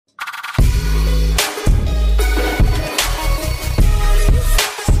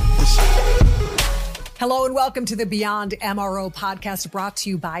Hello and welcome to the Beyond MRO podcast brought to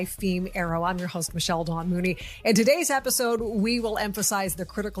you by Theme Aero. I'm your host, Michelle Dawn Mooney. In today's episode, we will emphasize the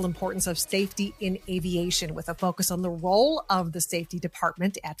critical importance of safety in aviation with a focus on the role of the safety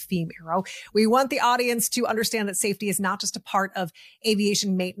department at Theme Aero. We want the audience to understand that safety is not just a part of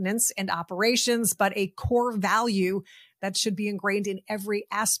aviation maintenance and operations, but a core value that should be ingrained in every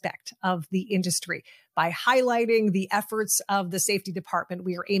aspect of the industry. By highlighting the efforts of the safety department,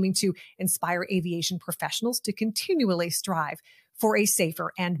 we are aiming to inspire aviation professionals to continually strive for a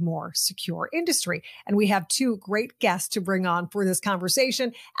safer and more secure industry. And we have two great guests to bring on for this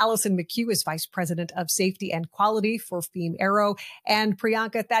conversation. Allison McHugh is Vice President of Safety and Quality for Theme Aero, and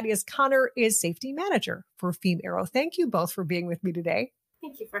Priyanka Thaddeus Connor is Safety Manager for Theme Aero. Thank you both for being with me today.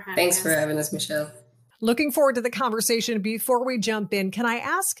 Thank you for having us. Thanks for having us, Michelle. Looking forward to the conversation. Before we jump in, can I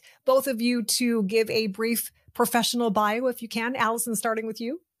ask both of you to give a brief professional bio if you can? Allison, starting with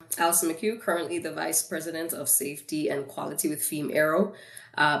you. Allison McHugh, currently the Vice President of Safety and Quality with Theme Aero.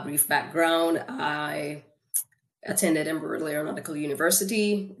 Brief background, I attended Embry-Riddle Aeronautical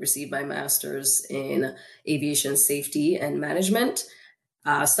University, received my master's in Aviation Safety and Management.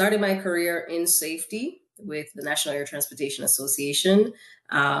 Started my career in safety with the National Air Transportation Association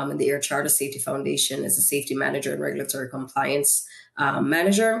and the Air Charter Safety Foundation as a safety manager and regulatory compliance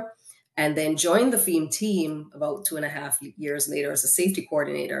manager, and then joined the Theme team about 2.5 years later as a safety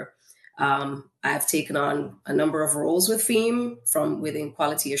coordinator. I've taken on a number of roles with Theme from within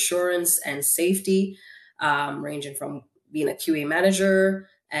quality assurance and safety, ranging from being a QA manager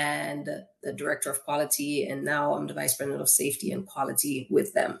and the director of quality, and now I'm the Vice President of Safety and Quality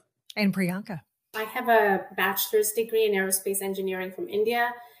with them. And Priyanka. I have a bachelor's degree in aerospace engineering from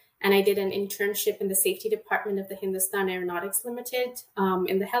India, and I did an internship in the safety department of the Hindustan Aeronautics Limited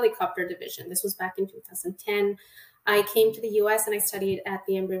in the helicopter division. This was back in 2010. I came to the US and I studied at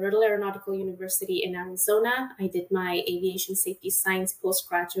the Embry-Riddle Aeronautical University in Arizona. I did my aviation safety science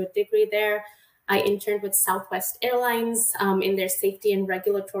postgraduate degree there. I interned with Southwest Airlines in their safety and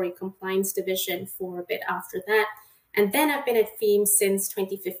regulatory compliance division for a bit after that. And then I've been at Theme since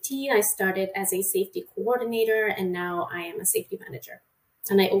 2015. I started as a safety coordinator, and now I am a safety manager.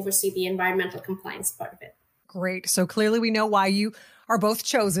 And I oversee the environmental compliance part of it. Great. So clearly we know why you are both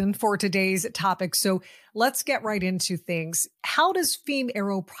chosen for today's topic. So let's get right into things. How does Theme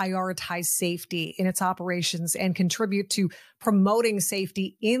Aero prioritize safety in its operations and contribute to promoting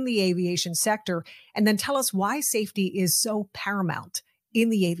safety in the aviation sector? And then tell us why safety is so paramount in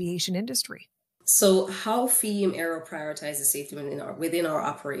the aviation industry. So how Theme Aero prioritizes safety within our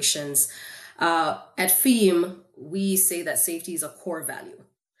operations. At Theme, we say that safety is a core value.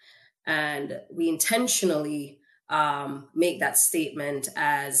 And we intentionally make that statement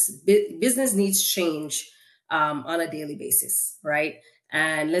as business needs change on a daily basis, right?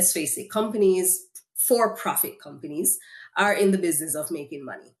 And let's face it, companies, for-profit companies, are in the business of making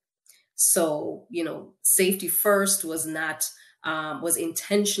money. So, safety first was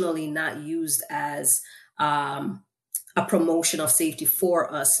intentionally not used as a promotion of safety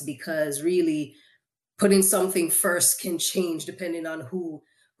for us, because really putting something first can change depending on who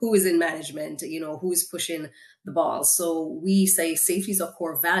is in management, who is pushing the ball. So we say safety is a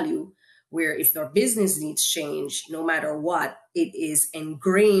core value, where if our business needs change, no matter what, it is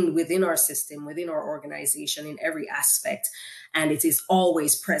ingrained within our system, within our organization in every aspect, and it is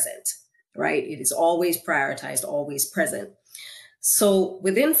always present, right? It is always prioritized, always present. So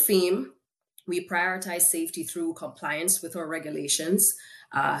within Theme, we prioritize safety through compliance with our regulations.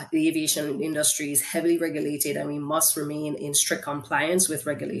 The aviation industry is heavily regulated, and we must remain in strict compliance with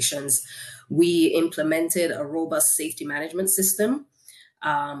regulations. We implemented a robust safety management system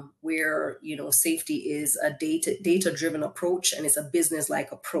where, safety is a data-driven approach, and it's a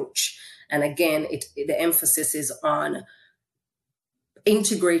business-like approach. And again, the emphasis is on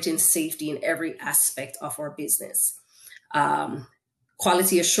integrating safety in every aspect of our business.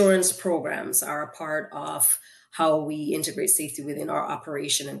 Quality assurance programs are a part of how we integrate safety within our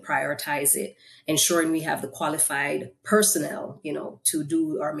operation and prioritize it, ensuring we have the qualified personnel, to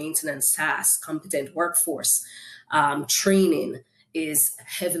do our maintenance tasks, competent workforce. Training is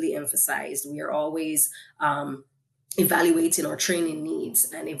heavily emphasized. We are always evaluating our training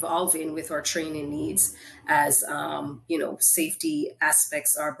needs and evolving with our training needs as, safety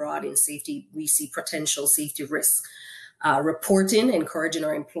aspects are brought in safety. We see potential safety risks. Reporting, encouraging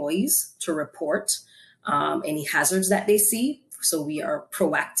our employees to report any hazards that they see. So we are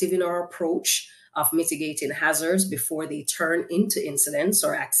proactive in our approach of mitigating hazards before they turn into incidents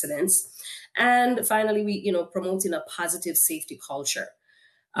or accidents. And finally, we, promoting a positive safety culture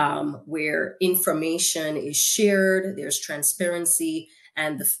where information is shared, there's transparency,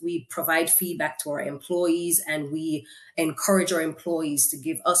 And we provide feedback to our employees, and we encourage our employees to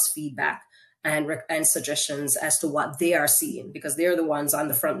give us feedback and suggestions as to what they are seeing, because they're the ones on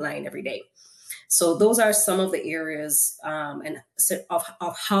the front line every day. So those are some of the areas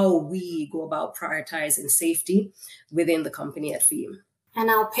of how we go about prioritizing safety within the company at FEAM. And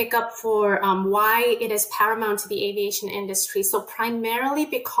I'll pick up for why it is paramount to the aviation industry. So primarily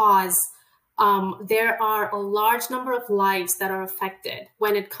because there are a large number of lives that are affected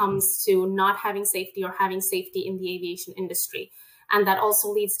when it comes to not having safety or having safety in the aviation industry. And that also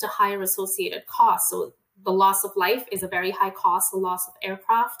leads to higher associated costs. So the loss of life is a very high cost. The loss of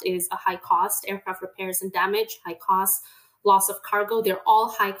aircraft is a high cost. Aircraft repairs and damage, high cost. Loss of cargo, they're all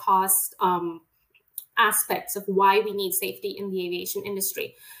high cost aspects of why we need safety in the aviation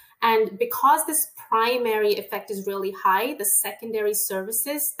industry. And because this primary effect is really high, the secondary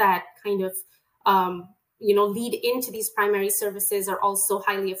services that kind of lead into these primary services are also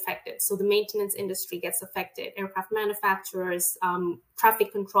highly affected. So the maintenance industry gets affected, aircraft manufacturers,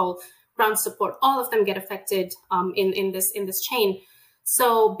 traffic control, ground support, all of them get affected in this chain.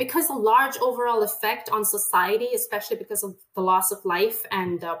 So because the large overall effect on society, especially because of the loss of life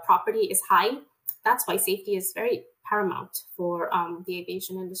and property, is high, that's why safety is very paramount for the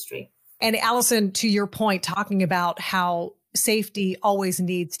aviation industry. And Allison, to your point, talking about how safety always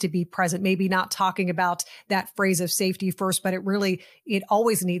needs to be present, maybe not talking about that phrase of safety first, but it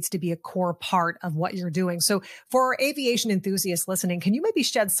always needs to be a core part of what you're doing. So for our aviation enthusiasts listening, can you maybe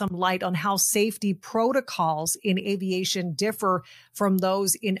shed some light on how safety protocols in aviation differ from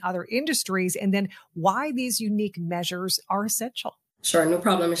those in other industries, and then why these unique measures are essential? Sure, no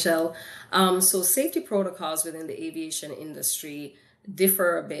problem, Michelle. So safety protocols within the aviation industry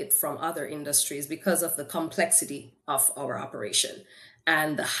differ a bit from other industries because of the complexity of our operation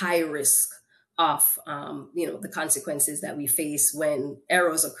and the high risk of, the consequences that we face when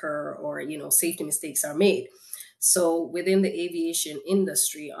errors occur or, safety mistakes are made. So within the aviation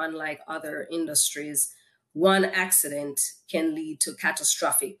industry, unlike other industries, one accident can lead to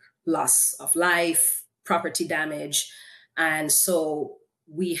catastrophic loss of life, property damage. And so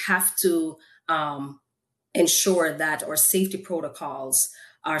we have to ensure that our safety protocols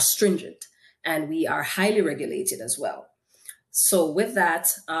are stringent, and we are highly regulated as well. So with that,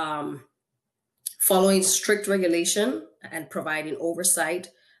 following strict regulation and providing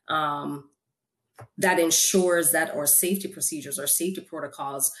oversight, that ensures that our safety procedures, our safety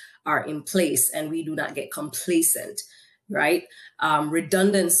protocols are in place and we do not get complacent, right?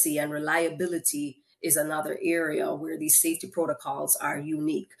 Redundancy and reliability is another area where these safety protocols are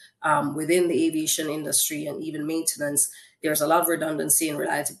unique. Within the aviation industry and even maintenance, there's a lot of redundancy and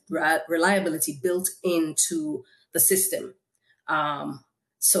reliability built into the system.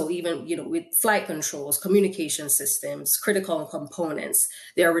 So even, with flight controls, communication systems, critical components,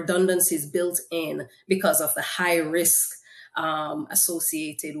 there are redundancies built in because of the high risk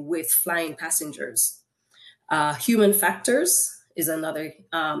associated with flying passengers. Human factors is another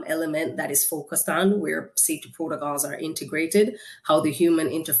element that is focused on, where safety protocols are integrated, how the human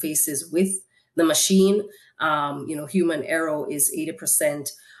interfaces with the machine. Human error is 80%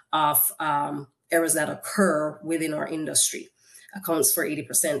 of errors that occur within our industry, accounts for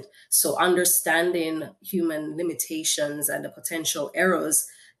 80%. So understanding human limitations and the potential errors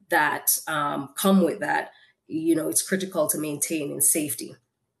that come with that, it's critical to maintain in safety.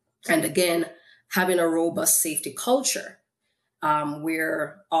 And again, having a robust safety culture,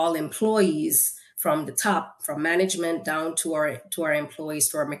 where all employees from the top, from management down to our employees,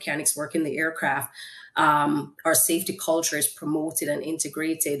 to our mechanics working the aircraft, our safety culture is promoted and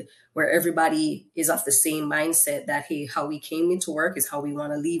integrated, where everybody is of the same mindset that, hey, how we came into work is how we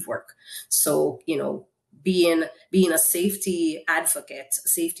want to leave work. So, being a safety advocate,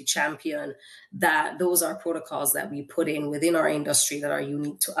 safety champion, that those are protocols that we put in within our industry that are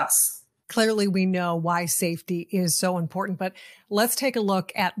unique to us. Clearly, we know why safety is so important, but let's take a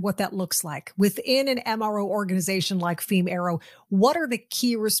look at what that looks like. Within an MRO organization like FEAM Aero, what are the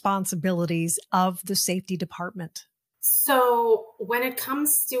key responsibilities of the safety department? So when it comes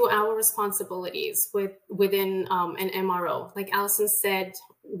to our responsibilities within an MRO, like Allison said,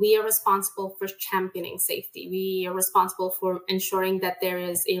 we are responsible for championing safety. We are responsible for ensuring that there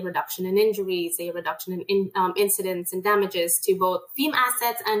is a reduction in injuries, a reduction in incidents and damages to both FEAM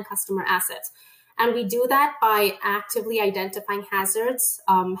assets and customer assets. And we do that by actively identifying hazards,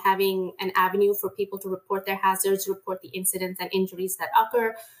 having an avenue for people to report their hazards, report the incidents and injuries that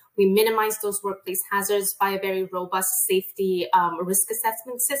occur. We minimize those workplace hazards by a very robust safety risk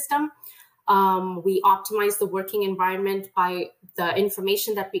assessment system. We optimize the working environment by the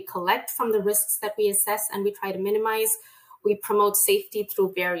information that we collect from the risks that we assess and we try to minimize. We promote safety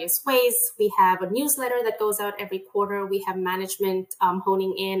through various ways. We have a newsletter that goes out every quarter. We have management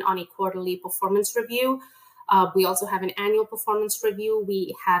honing in on a quarterly performance review. We also have an annual performance review.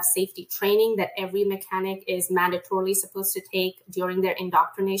 We have safety training that every mechanic is mandatorily supposed to take during their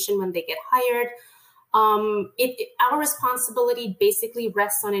indoctrination when they get hired. Our responsibility basically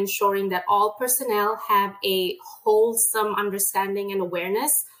rests on ensuring that all personnel have a wholesome understanding and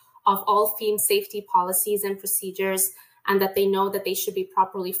awareness of all FEMA safety policies and procedures, and that they know that they should be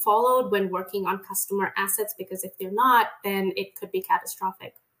properly followed when working on customer assets, because if they're not, then it could be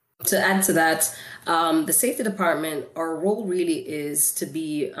catastrophic. To add to that, the safety department, our role really is to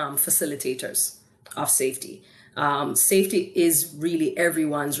be facilitators of safety. Safety is really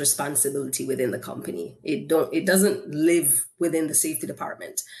everyone's responsibility within the company. It doesn't live within the safety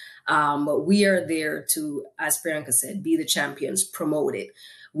department. But we are there to, as Priyanka said, be the champions, promote it.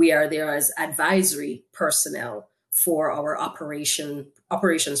 We are there as advisory personnel for our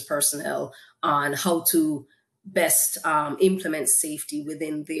operations personnel on how to best implement safety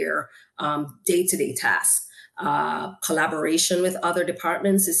within their day-to-day tasks. Collaboration with other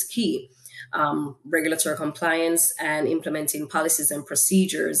departments is key. Regulatory compliance and implementing policies and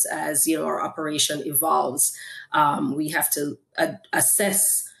procedures as our operation evolves. We have to assess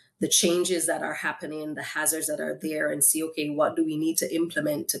the changes that are happening, the hazards that are there, and see, okay, what do we need to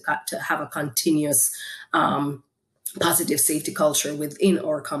implement to have a continuous positive safety culture within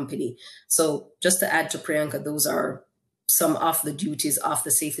our company. So just to add to Priyanka, those are some of the duties of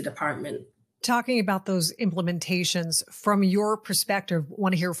the safety department. Talking about those implementations, from your perspective, I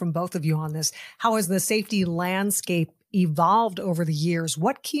want to hear from both of you on this. How has the safety landscape evolved over the years?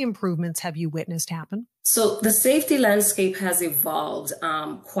 What key improvements have you witnessed happen? So the safety landscape has evolved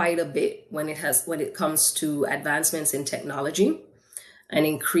quite a bit when it comes to advancements in technology, an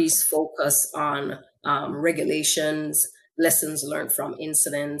increased focus on regulations, lessons learned from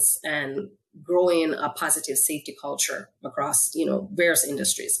incidents, and growing a positive safety culture across various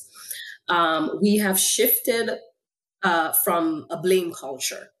industries. We have shifted from a blame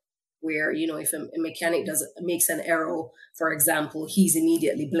culture where, if a mechanic makes an error, for example, he's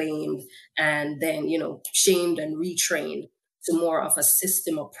immediately blamed and then, shamed and retrained, to more of a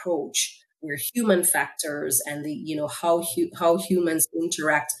system approach where human factors and how humans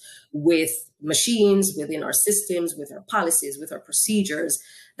interact with machines, within our systems, with our policies, with our procedures,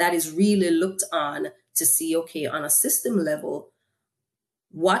 that is really looked on to see, okay, on a system level,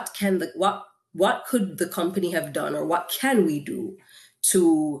 what could the company have done, or what can we do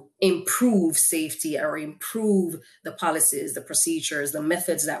to improve safety or improve the policies, the procedures, the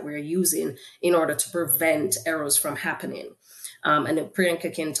methods that we're using in order to prevent errors from happening. And then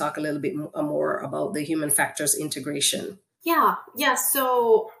Priyanka can talk a little bit more about the human factors integration. Yeah.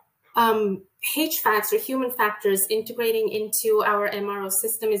 So HFACs, or human factors, integrating into our MRO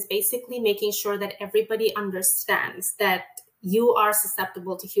system is basically making sure that everybody understands that you are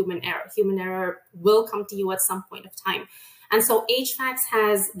susceptible to human error. Human error will come to you at some point of time. And so HFACs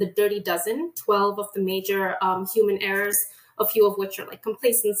has the dirty dozen, 12 of the major human errors, a few of which are like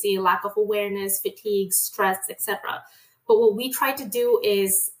complacency, lack of awareness, fatigue, stress, etc. But what we try to do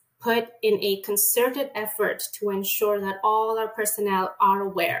is put in a concerted effort to ensure that all our personnel are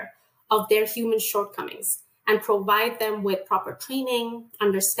aware of their human shortcomings and provide them with proper training,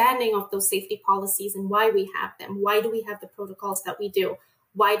 understanding of those safety policies and why we have them. Why do we have the protocols that we do?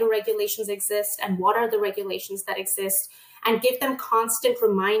 Why do regulations exist? And what are the regulations that exist? And give them constant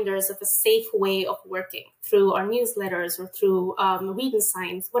reminders of a safe way of working through our newsletters or through reading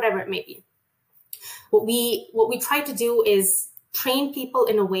signs, whatever it may be. What we try to do is train people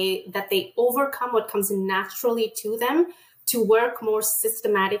in a way that they overcome what comes naturally to them to work more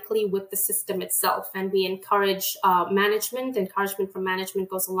systematically with the system itself. And we encourage management. Encouragement from management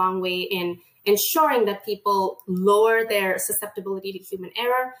goes a long way in ensuring that people lower their susceptibility to human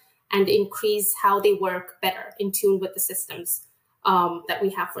error and increase how they work better in tune with the systems that we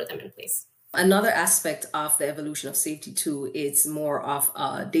have for them in place. Another aspect of the evolution of safety too, it's more of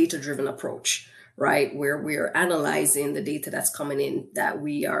a data-driven approach, right? Where we're analyzing the data that's coming in, that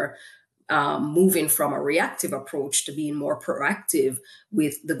we are moving from a reactive approach to being more proactive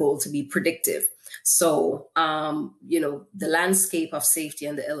with the goal to be predictive. So, the landscape of safety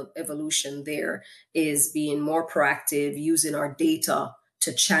and the evolution there is being more proactive, using our data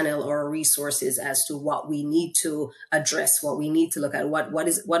to channel our resources as to what we need to address, what we need to look at, what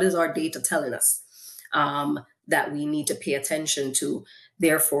is our data telling us that we need to pay attention to.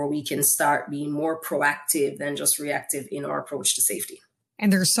 Therefore, we can start being more proactive than just reactive in our approach to safety.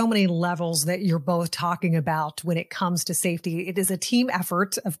 And there's so many levels that you're both talking about when it comes to safety. It is a team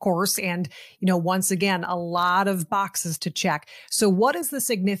effort, of course. And, once again, a lot of boxes to check. So what is the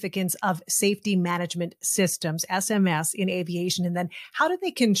significance of safety management systems, SMS, in aviation? And then how do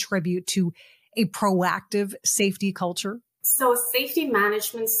they contribute to a proactive safety culture? So a safety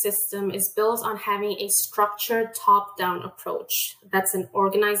management system is built on having a structured top-down approach. That's an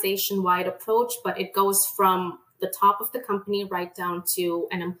organization-wide approach, but it goes from the top of the company right down to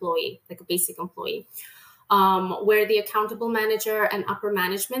an employee, like a basic employee, where the accountable manager and upper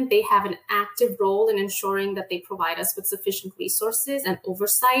management, they have an active role in ensuring that they provide us with sufficient resources and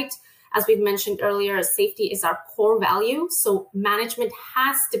oversight. As we've mentioned earlier, safety is our core value. So management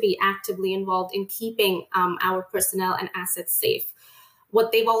has to be actively involved in keeping our personnel and assets safe.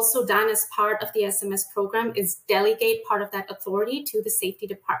 What they've also done as part of the SMS program is delegate part of that authority to the safety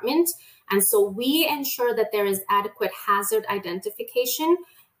department. And so we ensure that there is adequate hazard identification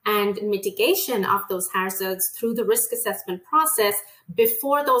and mitigation of those hazards through the risk assessment process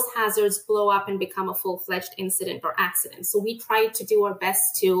before those hazards blow up and become a full-fledged incident or accident. So we try to do our best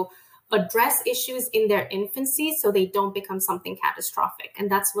to address issues in their infancy so they don't become something catastrophic. And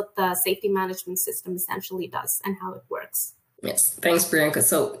that's what the safety management system essentially does and how it works. Yes, thanks, Priyanka.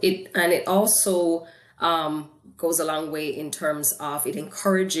 So it also goes a long way in terms of it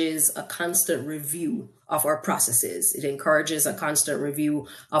encourages a constant review of our processes. It encourages a constant review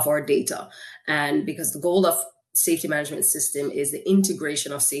of our data. And because the goal of safety management system is the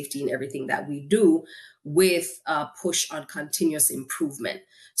integration of safety in everything that we do with a push on continuous improvement.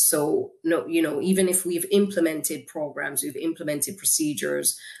 So, even if we've implemented programs, we've implemented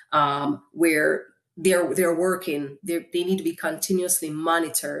procedures where they're working, they need to be continuously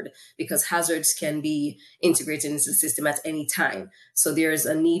monitored because hazards can be integrated into the system at any time. So there is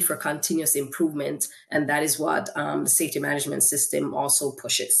a need for continuous improvement. And that is what the safety management system also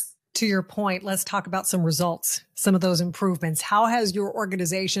pushes. To your point, let's talk about some results, some of those improvements. How has your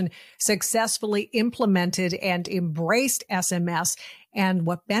organization successfully implemented and embraced SMS, and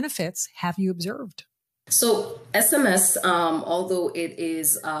what benefits have you observed? So SMS, although it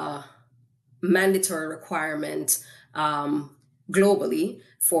is a mandatory requirement globally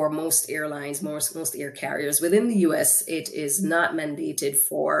for most airlines, most air carriers, within the US, it is not mandated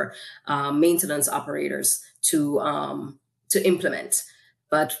for maintenance operators to implement.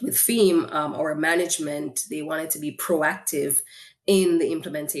 But with FEAM, our management, they wanted to be proactive in the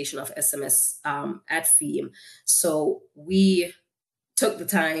implementation of SMS at FEAM. So we took the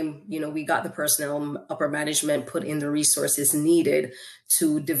time, we got the personnel, upper management, put in the resources needed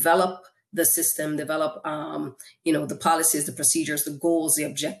to develop the system, develop, the policies, the procedures, the goals, the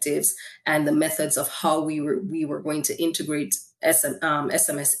objectives, and the methods of how we were going to integrate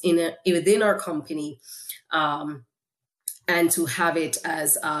SMS within our company. And to have it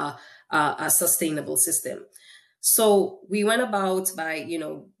as a sustainable system. So we went about by,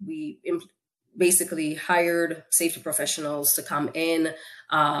 we basically hired safety professionals to come in,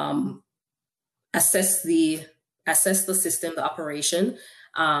 assess the system, the operation,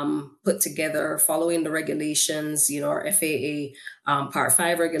 put together following the regulations, our FAA Part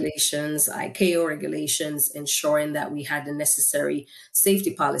 5 regulations, ICAO regulations, ensuring that we had the necessary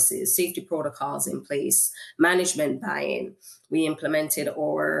safety policies, safety protocols in place, management buy-in. We implemented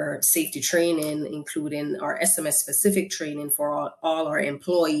our safety training, including our SMS specific training for all our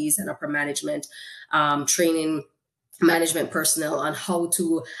employees and upper management, training management personnel on how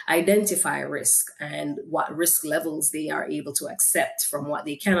to identify risk and what risk levels they are able to accept from what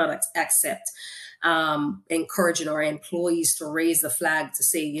they cannot accept. Encouraging our employees to raise the flag to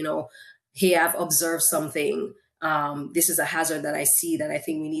say, hey, I've observed something. This is a hazard that I see that I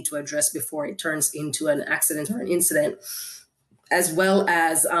think we need to address before it turns into an accident or an incident, as well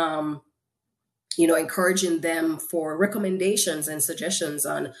as, encouraging them for recommendations and suggestions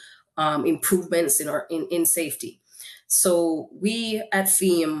on improvements in safety. So we at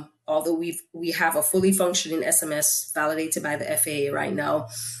FEAM, although we have a fully functioning SMS validated by the FAA right now,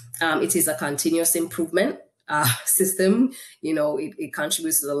 it is a continuous improvement system. It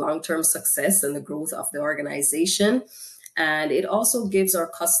contributes to the long-term success and the growth of the organization. And it also gives our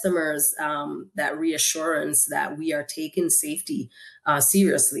customers that reassurance that we are taking safety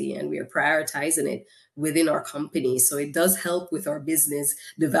seriously and we are prioritizing it within our company. So it does help with our business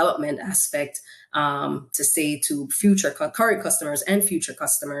development aspect to say to current customers and future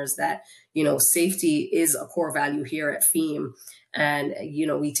customers that, safety is a core value here at FEAM. And,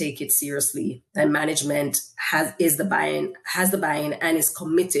 we take it seriously, and management has the buy-in and is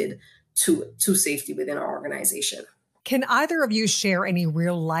committed to safety within our organization. Can either of you share any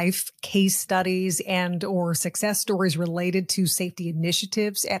real life case studies and or success stories related to safety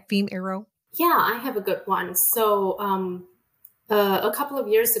initiatives at FEAM Aero? Yeah, I have a good one. So a couple of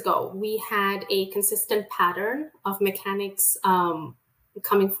years ago, we had a consistent pattern of mechanics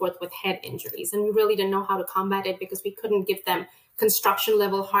coming forth with head injuries. And we really didn't know how to combat it because we couldn't give them construction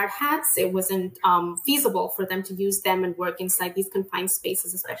level hard hats. It wasn't feasible for them to use them and work inside these confined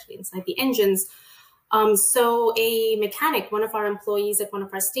spaces, especially inside the engines. So a mechanic, one of our employees at one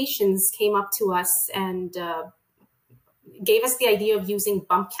of our stations, came up to us and gave us the idea of using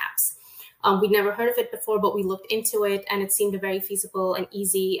bump caps. We'd never heard of it before, but we looked into it and it seemed a very feasible and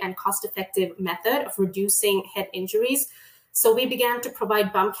easy and cost-effective method of reducing head injuries. So we began to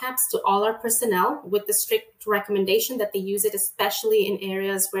provide bump caps to all our personnel with the strict recommendation that they use it, especially in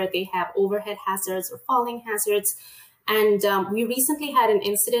areas where they have overhead hazards or falling hazards. And we recently had an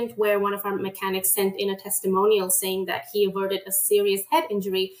incident where one of our mechanics sent in a testimonial saying that he averted a serious head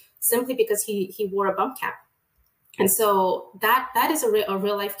injury simply because he wore a bump cap. And so that is a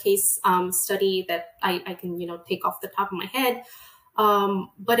real life case study that I can take off the top of my head.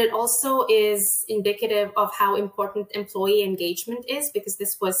 But it also is indicative of how important employee engagement is, because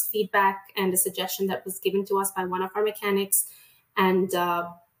this was feedback and a suggestion that was given to us by one of our mechanics, and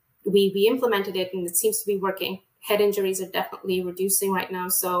we implemented it, and it seems to be working. Head injuries are definitely reducing right now,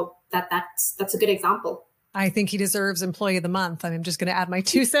 so that's a good example. I think he deserves Employee of the Month. I'm just going to add my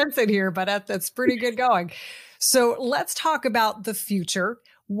 2 cents in here, but that's pretty good going. So let's talk about the future.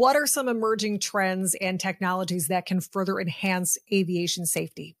 What are some emerging trends and technologies that can further enhance aviation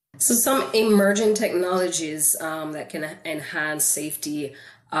safety? So some emerging technologies that can enhance safety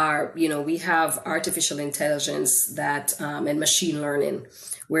are, we have artificial intelligence that and machine learning,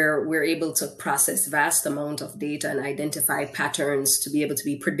 where we're able to process vast amount of data and identify patterns to be able to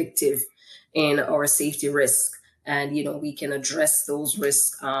be predictive in our safety risk. And, we can address those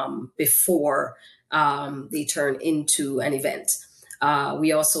risks before they turn into an event.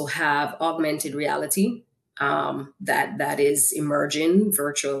 We also have augmented reality that is emerging,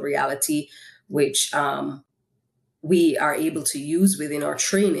 virtual reality, which we are able to use within our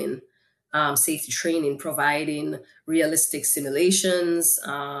training, safety training, providing realistic simulations,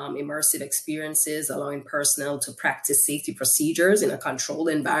 immersive experiences, allowing personnel to practice safety procedures in a controlled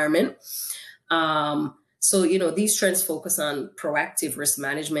environment. So, these trends focus on proactive risk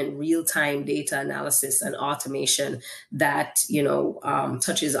management, real-time data analysis, and automation that,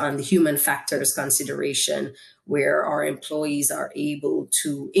 touches on the human factors consideration, where our employees are able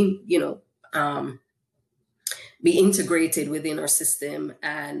to, be integrated within our system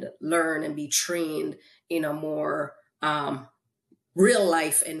and learn and be trained in a more real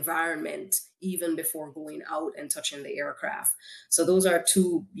life environment, even before going out and touching the aircraft. So those are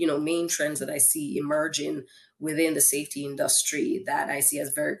two, main trends that I see emerging within the safety industry that I see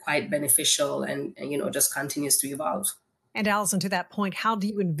as very quite beneficial and just continues to evolve. And Allison, to that point, how do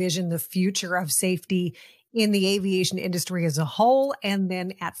you envision the future of safety in the aviation industry as a whole and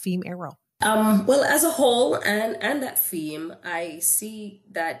then at FEAM Aero? Well, as a whole and at FEAM, I see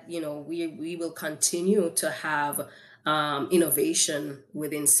that, we will continue to have innovation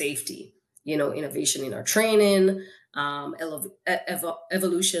within safety, innovation in our training,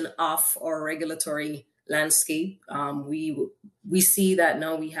 evolution of our regulatory landscape. We see that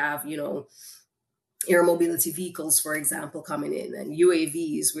now we have, air mobility vehicles, for example, coming in, and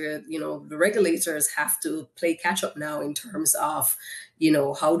UAVs, where, the regulators have to play catch up now in terms of,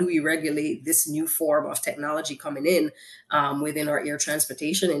 how do we regulate this new form of technology coming in within our air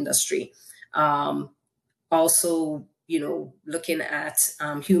transportation industry. Also, looking at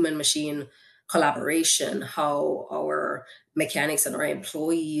human machine collaboration, how our mechanics and our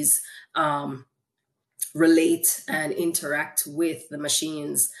employees relate and interact with the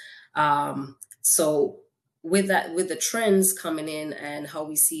machines. So with the trends coming in and how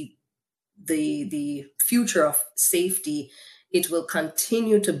we see the future of safety, it will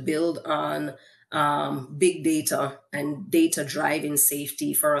continue to build on big data and data driving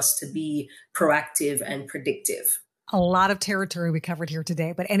safety for us to be proactive and predictive. A lot of territory we covered here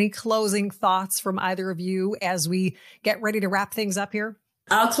today, but any closing thoughts from either of you as we get ready to wrap things up here?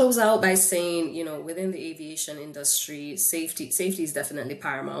 I'll close out by saying, within the aviation industry, safety is definitely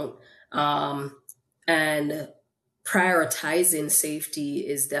paramount. And prioritizing safety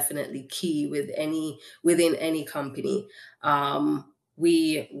is definitely key within any company.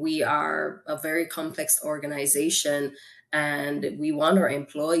 We are a very complex organization, and we want our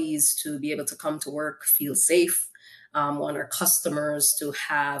employees to be able to come to work, feel safe, want our customers to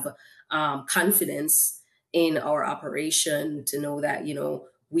have confidence in our operation, to know that,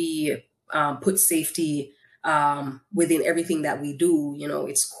 we put safety within everything that we do.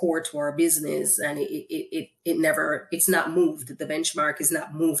 It's core to our business, and it's not moved. The benchmark is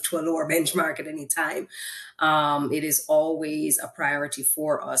not moved to a lower benchmark at any time. It is always a priority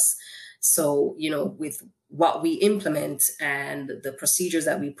for us. So, with what we implement and the procedures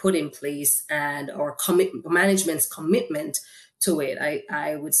that we put in place and our management's commitment to it,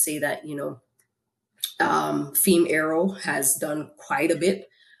 I would say that, FEAM Aero has done quite a bit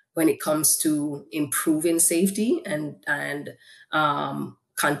when it comes to improving safety and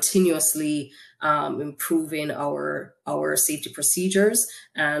continuously improving our safety procedures,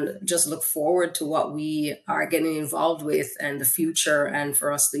 and just look forward to what we are getting involved with and the future, and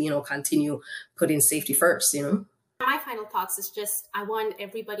for us to, continue putting safety first, My final thoughts is just, I want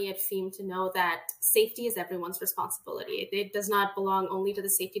everybody at FEAM to know that safety is everyone's responsibility. It does not belong only to the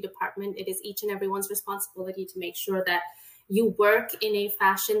safety department. It is each and everyone's responsibility to make sure that you work in a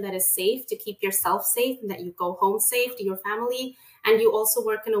fashion that is safe, to keep yourself safe, and that you go home safe to your family. And you also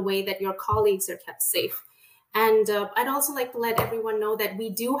work in a way that your colleagues are kept safe. And I'd also like to let everyone know that we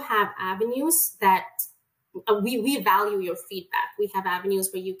do have avenues that we value your feedback. We have avenues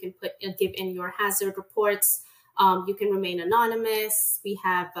where you can give in your hazard reports. You can remain anonymous. We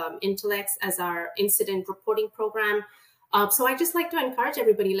have Intellects as our incident reporting program. So I just like to encourage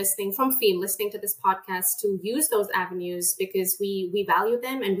everybody listening from FEAM, listening to this podcast, to use those avenues, because we value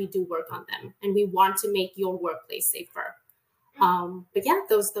them and we do work on them, and we want to make your workplace safer. But yeah,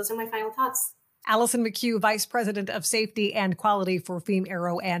 those are my final thoughts. Allison McHugh, Vice President of Safety and Quality for FEAM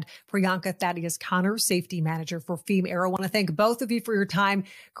Aero, and Priyanka Thaddeus Connor, Safety Manager for FEAM Aero. I want to thank both of you for your time.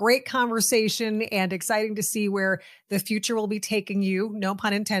 Great conversation, and exciting to see where the future will be taking you, no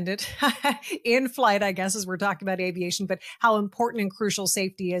pun intended, in flight, I guess, as we're talking about aviation, but how important and crucial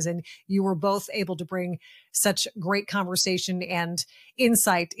safety is. And you were both able to bring such great conversation and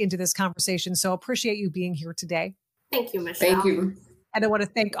insight into this conversation. So appreciate you being here today. Thank you, Michelle. Thank you. And I want to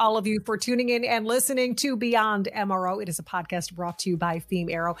thank all of you for tuning in and listening to Beyond MRO. It is a podcast brought to you by FEAM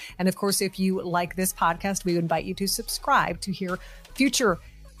Aero. And of course, if you like this podcast, we invite you to subscribe to hear future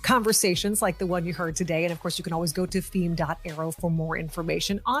conversations like the one you heard today. And of course, you can always go to FEAM.aero for more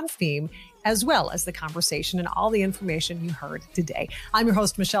information on FEAM, as well as the conversation and all the information you heard today. I'm your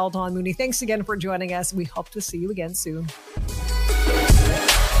host, Michelle Dawn Mooney. Thanks again for joining us. We hope to see you again soon.